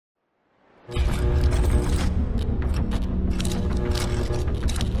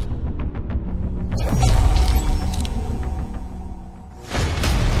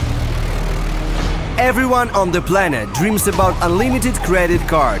Everyone on the planet dreams about unlimited credit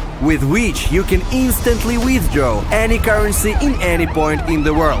card, with which you can instantly withdraw any currency in any point in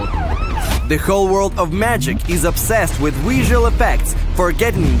the world. The whole world of magic is obsessed with visual effects,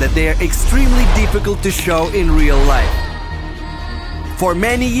 forgetting that they are extremely difficult to show in real life. For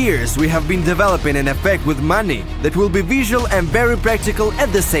many years we have been developing an effect with money that will be visual and very practical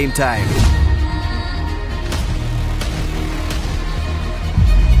at the same time.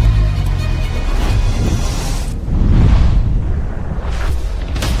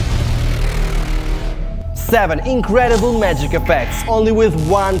 Seven incredible magic effects only with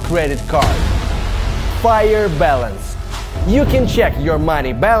one credit card. Fire balance. You can check your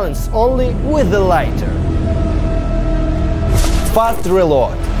money balance only with the lighter. Fast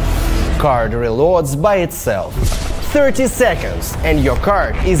reload. Card reloads by itself. 30 seconds and your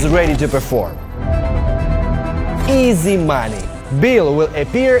card is ready to perform. Easy money. Bill will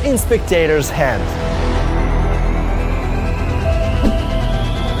appear in spectator's hand.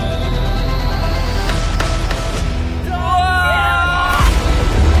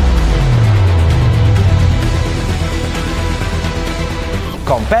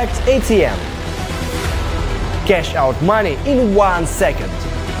 Compact ATM. Cash out money in 1 second.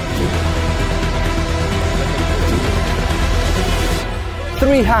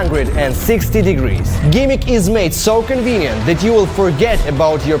 (360 degrees). Gimmick is made so convenient that you will forget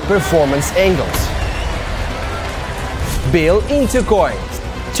about your performance angles. Bill into coins.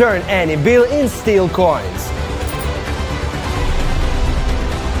 Turn any bill in steel coins.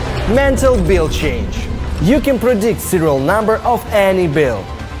 Mental bill change. You can predict serial number of any bill.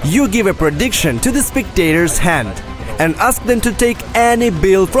 You give a prediction to the spectator's hand and ask them to take any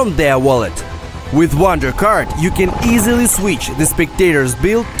bill from their wallet. With Wonder Card, you can easily switch the spectator's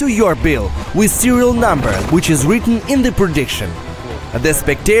bill to your bill with serial number, which is written in the prediction. The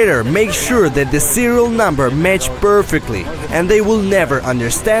spectator makes sure that the serial number match perfectly, and they will never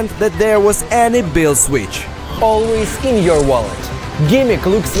understand that there was any bill switch. Always in your wallet. Gimmick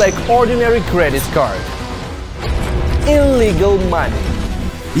looks like ordinary credit card. Illegal money.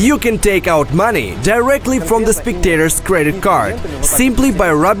 You can take out money directly from the spectator's credit card, simply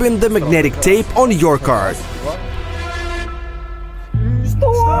by rubbing the magnetic tape on your card.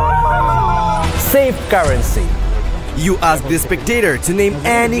 Safe currency. You ask the spectator to name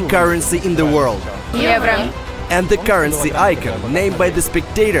any currency in the world. Евро. And the currency icon named by the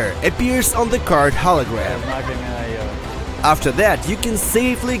spectator appears on the card hologram. After that, you can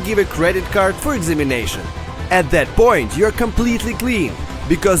safely give a credit card for examination. At that point, you're completely clean,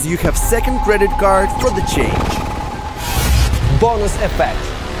 because you have second credit card for the change. Bonus effect.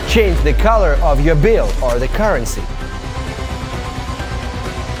 Change the color of your bill or the currency.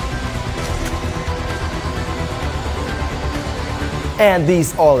 And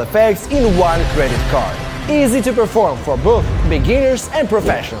these all effects in one credit card. Easy to perform for both beginners and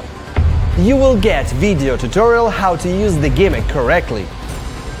professional. You will get video tutorial how to use the gimmick correctly.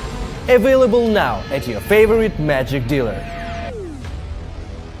 Available now at your favorite magic dealer.